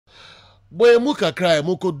boy muka cry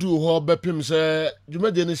muko do ho bepim se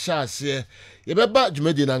dwumade ne hyase ye beba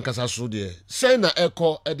dwumade na nkasa so de say na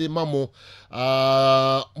eko e de mamo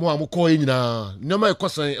mo amukọ nyina nyoma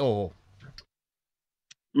ekosan oh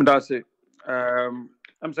That's it.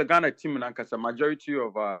 I'm saying Ghana team and because the majority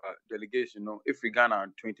of delegation, if we Ghana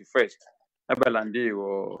on 21st, Abalande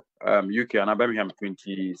or UK and Birmingham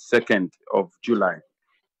 22nd of July.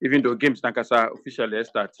 Even though games Nankasa officially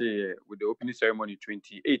start with the opening ceremony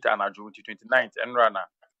 28th and June 29th and runner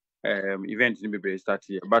event in Maybe start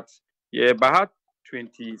here. But yeah, Bahat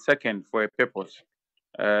 22nd for a purpose.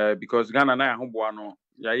 Because Ghana na homboano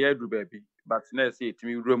ya do baby, but na say it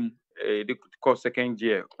me room they could call second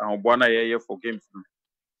year and one year for games.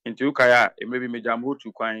 Into Ukaya, maybe Mejamu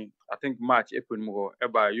to Quine, I think March, April more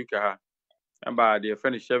about Ukaha, about the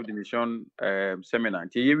French chef division seminar.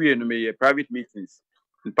 Until we may private meetings.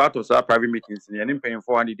 In part of our private meetings, and paying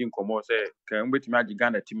 400 didn't come out say, can we imagine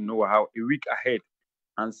Ghana team know how a week ahead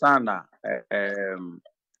and Sana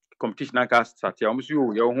competition cast start. Almost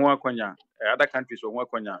you, your one konya, other countries or one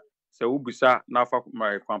konya. So Ubusa now for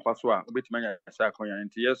my compaswa, which many sa konya,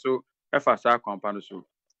 and so FSA compano so.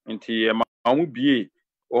 Into be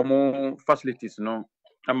omo facilities no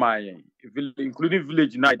am I including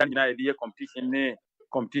village na idea competition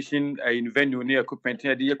in venue near equipment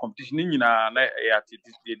idea competition in at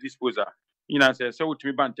the disposal say so to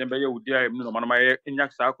me bantembe ye would no man my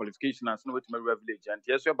qualification and no to my village and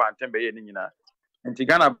yes your bantembe ye nina and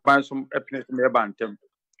Ghana ban some happiness me bantem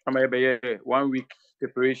am I 1 week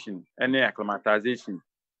preparation and acclimatization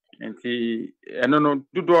and no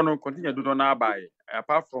do no continue do no buy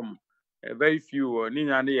apart from very few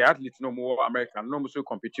athletes no more American no so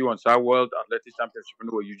compete on our World Athletics Championship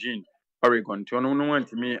no Eugene, Oregon. To no one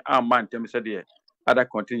to me man them said there other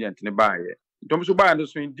contingent in the buy. Tom so buy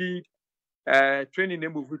so indeed training they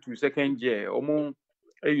move to second year omo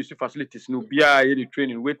you see facilities no be any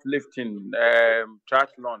training weightlifting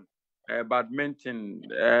triathlon badminton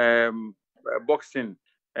boxing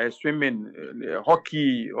swimming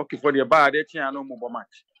hockey for the bar they no more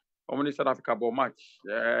match. Omni South Africa ball match.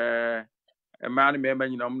 A man member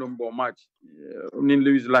in ball match. In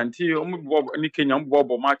New Zealand, any Kenyan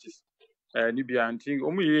ball matches. Nibia and thing.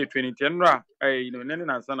 Only 2010 Nene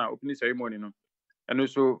and Sana opening ceremony. No, and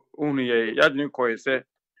also only a Yadin Koi say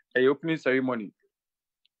a opening ceremony.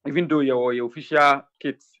 Even though your official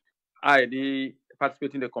kits, they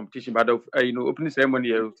participate in the competition, but opening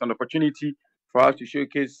ceremony is an opportunity for us to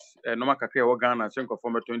showcase normal career organ and Senko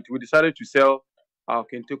Former 20. We decided to sell our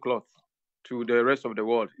kente cloth to the rest of the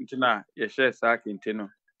world. Intina, share sak inteno.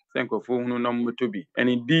 Senko for no to be. And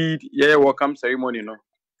indeed, welcome ceremony, no.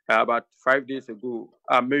 About 5 days ago,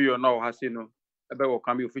 Mayor now has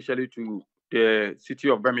welcome officially to the city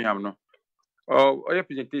of Birmingham, no. Your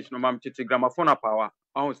presentation, ma'am, gramophone power.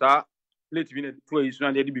 Say, let's be two is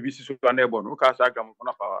not the BBC so unable. No, cast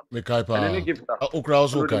gramophone power. me kai pa And then they give okra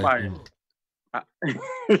also kai and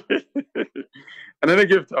then they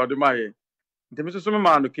give to the Maya. The Mr.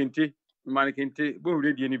 Summan Kente, man Kente, both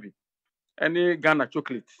ready any be. Any Ghana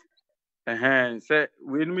chocolate. Say,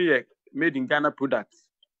 when we made in Ghana products,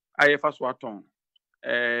 IFS Waton.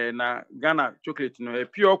 Na Ghana chocolate, a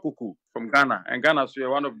pure cocoa from Ghana. And Ghana is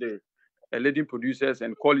one of the leading producers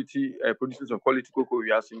and quality producers of quality cocoa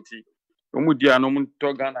we are seeing. Omudia no mun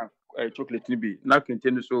to Ghana chocolate ni be. Na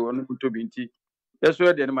Kente so no mun to binti. That's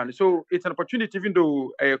where the money. So it's an opportunity, even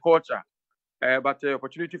though a culture. But the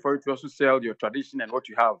opportunity for you to also sell your tradition and what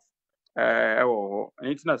you have. And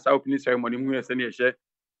international opening ceremony, we share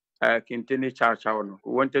Kintene Chow.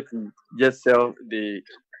 We wanted to just sell the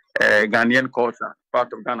Ghanaian culture,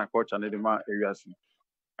 part of Ghana culture, in the areas.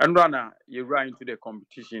 And Rana, you run into the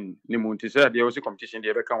competition. Nimunti said there was a competition, the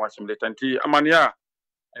Beckham was similar. Amania,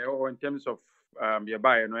 in terms of your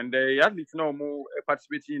buy, and the athletes no more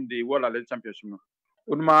participating in the World Athletics Championship.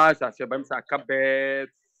 Unma as a Bamsa Cabet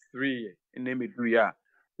 3 in name do ya.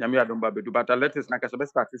 Yamia don't baby, but let us like a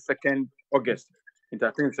start 2nd August. It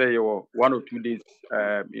I think say 1 or 2 days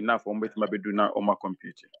enough for me to maybe do now on my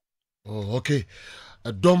computer. oh okay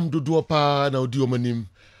dom dodo pa na odi omanim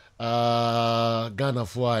Ghana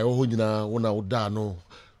for ai ho nyina wona woda no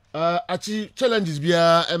achi challenges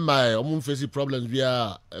bia emai omum face problems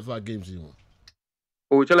bia ever games you.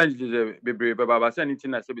 Oh, challenge is baby, but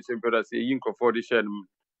anything I say, brother, say,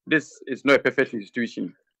 this is not a perfect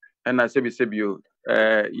institution. And I say,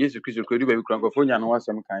 yes, Chris, could do baby, Crankophone, and once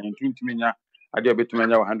some kind, to me, I do a bit to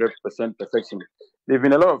 100% perfection. There have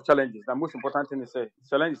been a lot of challenges. The most important thing is,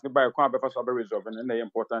 challenges by a can't be first resolve, and then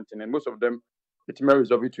important thing, and most of them, it may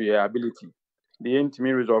resolve it to your ability. The end to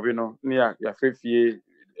me resolve, near your faith,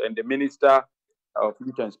 and the minister of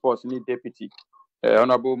youth and sports, need deputy.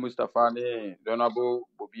 Honorable Mustafa, the Honorable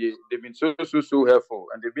Bobie, they've been so helpful,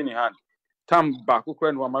 and they've been in hand. Tam back, who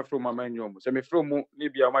can one from my menu, so me from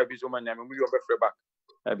maybe I might be so many, I mean, we are back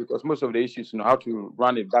because most of the issues, how to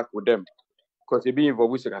run it back with them because they be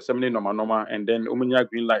involved with assembly normal, and then Omania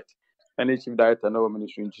green light, and the chief director no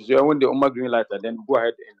ministry. So when the Oma green light, then go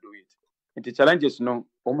ahead and do it. And the challenges,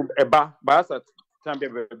 eba, but at time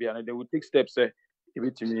be and they will take steps.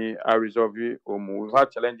 If to me, I resolve it. We've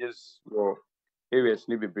had challenges or areas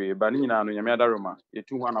need be brave, but you know, Yamada Roma, you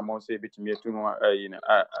 200 amount say bit me,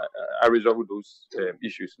 I resolve those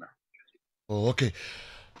issues now. Oh, okay.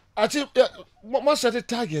 I think what set the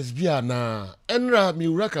targets be na enra mi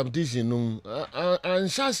ura competition no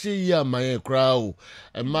and shall see ya my crowd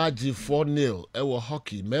a magic 4-0 ewo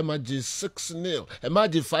hockey me magic 6-0 a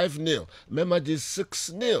magic 5-0 me magic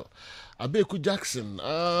 6-0 Abeku Jackson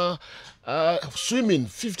swimming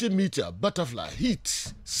 50-meter butterfly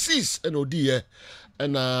heat 6 and odie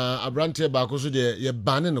and abrante back also there ye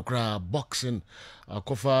banning the crowd boxing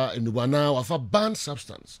kofa in the one now of a banned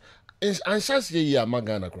substance. And shall see ya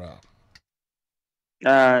magana crowd.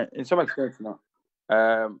 In some extent, no.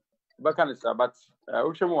 Back but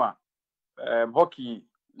Ushemwa, hockey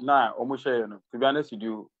na almost to be honest with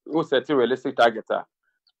you, who set a realistic target.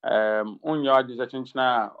 On your decision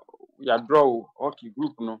now, you draw hockey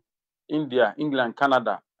group, no, India, England,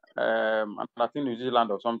 Canada, and I think New Zealand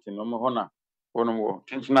or something. No more, one more.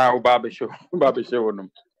 Now, show,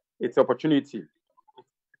 it's opportunity,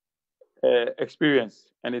 experience,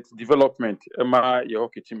 and it's development. Your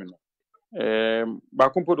hockey team, no.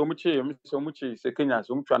 Bakumpo do muchi se Kenya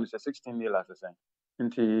so muchi 16 years as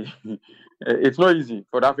it's not easy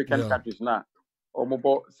for the African countries now.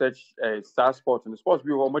 Omobo such star sports and the sports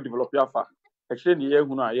we will develop yafa. Actually the year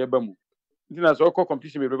huna ye bamu. Ntina so call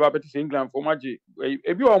competition be better England for maji.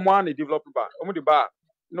 Ebi o mo an develop ba. Omo de ba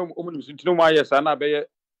no omo no ma yes na be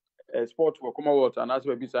sport for Commonwealth and as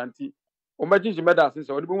we be santi. Omo jinji medals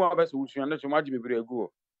so odi bu mo abese wusu na so maji bebre egu.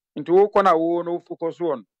 Into wo kona wo no focus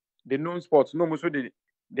on the known sports no so the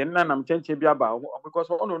nanam chenche bi aba because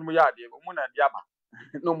ono no ya de mo na di aba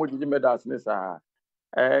no mo jinji medals ne sa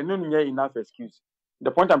no nye enough excuse.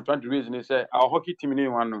 The point I'm trying to raise is our hockey team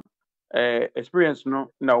in one experience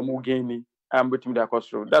no na omo gain between the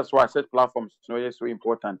cost. That's why I said platforms no is so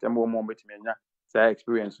important and more between say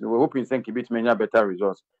experience. We're hoping think a bit many better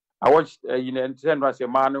results. I watched as a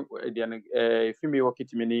man female hockey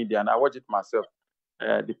team in India and I watched it myself.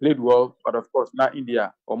 They played well, but of course now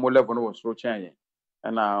India or more level was so change.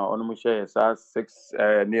 And now on share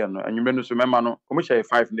 6-0 and you may so remember no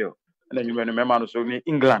 5-0 and then you may remember so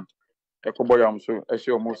England so I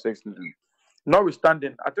see almost 6-0.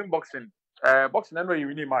 Notwithstanding, I think boxing anyway you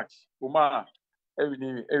win match. Uma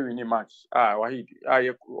every match. Wahid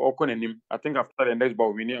I think after the next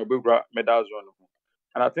bout we need a big medals on.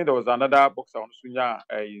 And I think there was another boxer on Sunya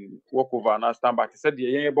walkover and I stand back. He said the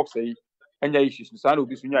young boxer any issues so will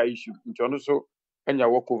be Sunya issue in so any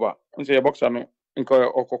walkover. And say a boxer no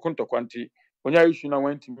or Kokonto Quanti. When your issue now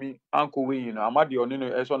went to me, Uncle Wayne, Amadi or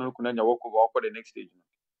Nino as one who can walkover for the next stage.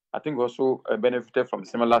 I think also benefited from a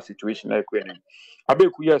similar situation like when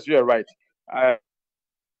Abeku, yes, you are right.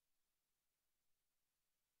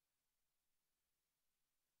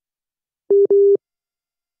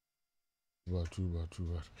 Too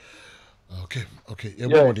bad. Okay. I'm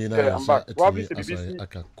back.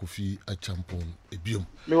 Aka Kofi a champon a biom.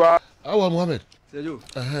 Miwa. Awa Mohammed.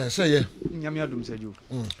 Say yeah. Nyamiadum said you.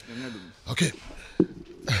 Okay.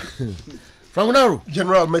 Frangunaro.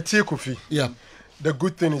 General Mathieu Kofi. Yeah. The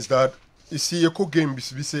good thing is that you see a game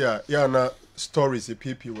na stories the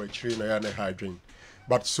people were trained and hydrating.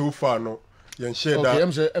 But so far no you share that.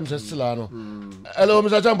 Okay, I'm still no. Hello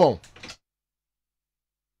Mr. Champon.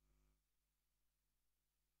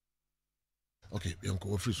 Okay,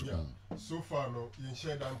 we're free so. So far no you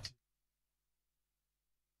share that.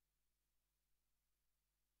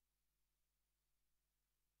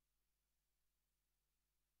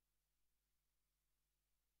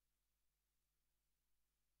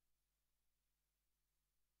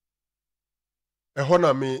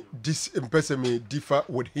 Ehona me this person me differ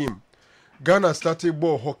with him. Ghana started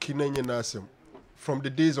ball hockey na from the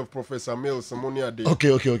days of Professor Mills Samonia Day. Okay.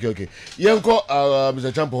 Yanko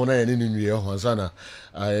Mr. Champon na ni nwi e ho sana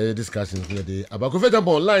discussions today. About Kofi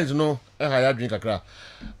Champon lines no e ha ya drink akra.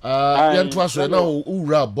 Yanto aso na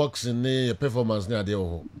ura boxing ne performance ne ade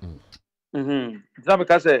ho.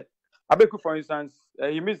 Because Abeku for instance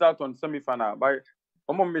he missed out on semi-final but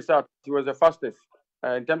Omo missed out he was the fastest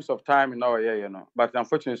in terms of time in our year, but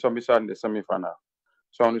unfortunately some missed out in the semi-final.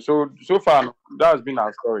 So far that has been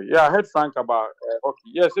our story. Yeah, I heard Frank about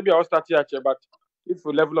hockey. Yes, maybe I was starting here, but if the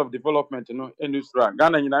level of development, in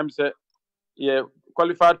Ghana, I'm say, yeah,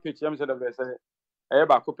 qualified pitch, I'm saying,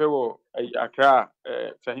 back up Accra,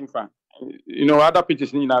 Fahimfa. Other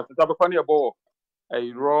pitches, ball,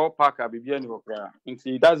 a raw packer, and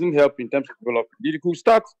it doesn't help in terms of development. You could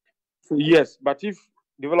start for years, but if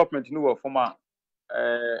development, former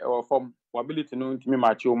or from ability, to me,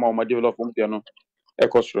 match or more development, no.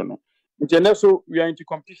 So we are into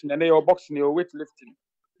competition, and then your boxing, your weightlifting,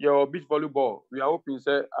 your beach volleyball. We are hoping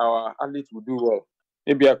say our athletes will do well.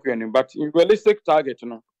 Maybe a queen, but in realistic target,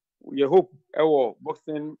 we hope our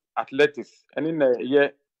boxing athletics and in the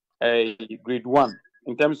year grade 1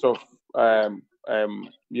 in terms of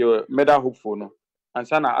your medal hopeful, no, and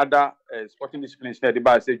some other sporting disciplines.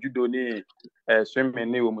 The say judo,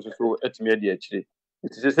 swimming, so actually.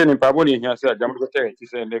 It is the same in Paboni here. Say,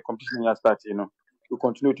 the competition here start, we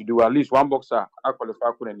continue to do at least one boxer I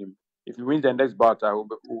qualify for him. If he wins the next bout, we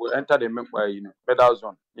will enter the medal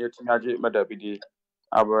zone. Yet medal be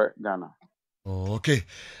our Ghana. Oh, okay.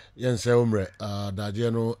 Yes, umre.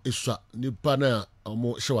 Daje no iswa nipa na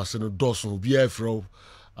omo shewase no doso bi afro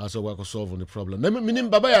as we go solve the problem. Na minim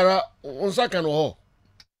baba yara onsa kan ho.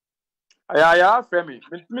 Yeah, Femi.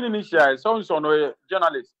 Minim share so no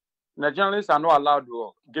journalist. Na journalists are not allowed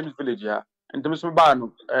to Games Village here. And to some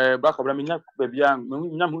ban black of Raminya Babia,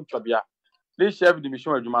 Nyam Chabia. They share the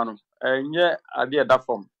mission of Jumano. And yeah, idea that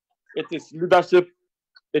form. It is leadership,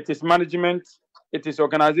 it is management, it is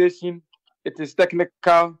organization, it is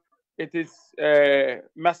technical, it is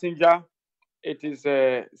messenger, it is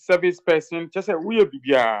service person. Just say we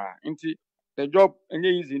be into the job and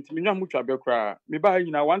easy into me. Nyam Chabia. Me buy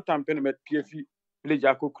one time pen met PFE village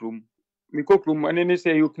Akokrum. Me cook room and any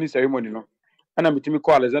say opening ceremony, and I'm between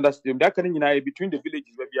call Alexander Stadium. That can between the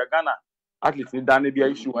villages where we are Ghana athletes in Dane be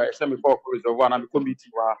issue semi four of one and committee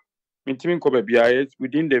were cover be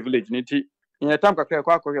within the village. In a time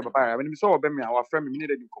Baba. When we saw them our friend we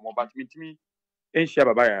needed to come but me ain't share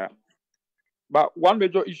Baba. But one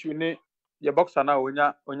major issue your boxer now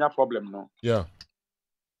on your problem no. Yeah.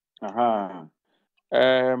 I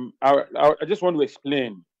just want to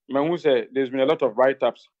explain. Who say there's been a lot of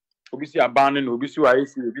write-ups. Obviously, abandoning, obviously, I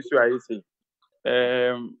say.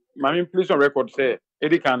 My main place on record say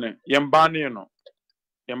Eddie Kane, Yambani,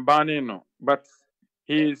 no. But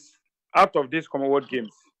he's out of these Commonwealth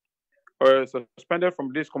Games or suspended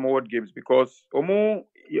from these Commonwealth Games because omu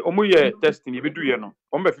ye testing, you do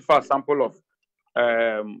FIFA sample of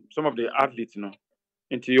some of the athletes,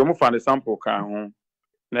 Into omu find a sample can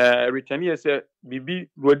return here say Bibi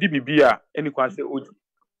Rodi Bibia any can say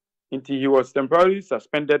until he was temporarily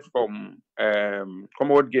suspended from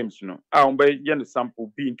Commonwealth Games, yen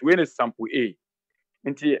sample B into any sample A.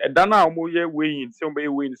 Until Dana Omoye weighing, somebody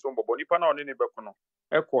weighing some Bonipa on any becono.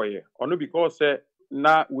 Equoye, or no because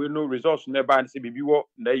na we no results never and say Bibi what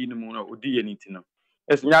na yinumuno or D anything.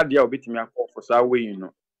 As Nadia bit me for sa weighing.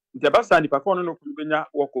 The Bassa and the Pacono no Kubenya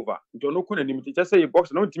walkover. Don't know couldn't limit just say a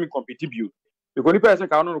box no team compete you. The only person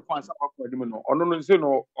can no point or no say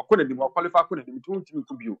no or couldn't qualify couldn't team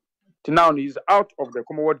to you. Now he's out of the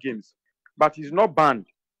Commonwealth Games, but he's not banned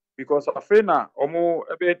because Afena Omo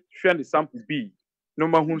ebe share the sample B. No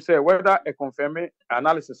man who say whether a confirming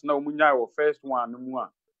analysis now munya or first one no more.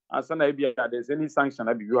 And so there's any sanction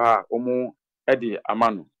that you have Omo Eddie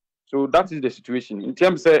Amano. So that is the situation. In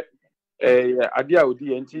terms of idea odi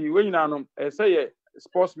enti when you know say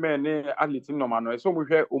sportsmen athletes no man so we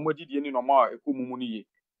hear Omoji di ni normal ekumu ni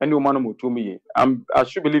any woman motumi. I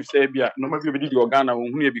should believe say no maybe did the organa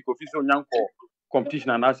who because so young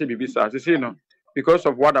competition and I say bibisa. Say no because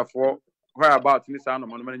of what for where about this sound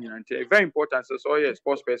monument very important so yeah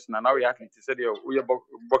sports person and now we athlete say we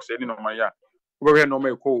boxer any normal yeah. We no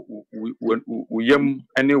me ko we yam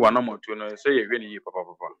anyone no to no say you really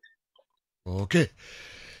papa. Okay.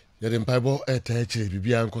 Yɛde mpaebɔ ɛtaa kyerɛ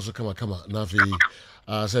biribiara nkɔ so kama na afei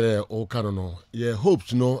sɛdeɛ ɔka no no yɛ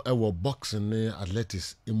hopes no ɛwɔ boxing ne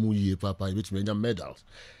athletics ɛmu yie papa yɛbɛtumi anya medals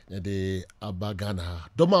yɛde aba Ghana ha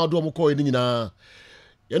dɔm a ɔde ɔmo kɔɔ ne nyinaa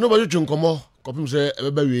yɛne ɔbɛtwetwe nkɔmmɔ kɔpem sɛ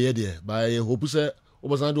ɛbɛba wieɛ deɛ ba yɛ hope sɛ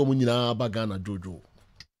wobɛsan de ɔmo nyinaa aba Ghana dwoodwoo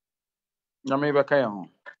nyame bɛka yɛ ho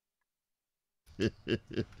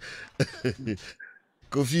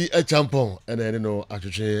Kofi Echampong ɛna ɛne no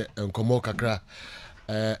atwetwe nkɔmmɔ kakra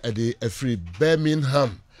Eddie free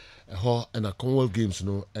Birmingham and a Commonwealth Games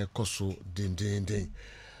no koso din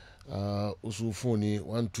also phone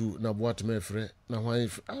 1-2 na boat me frɛ na hwan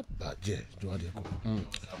abaje do ade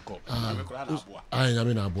ko I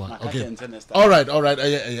mean abua okay all right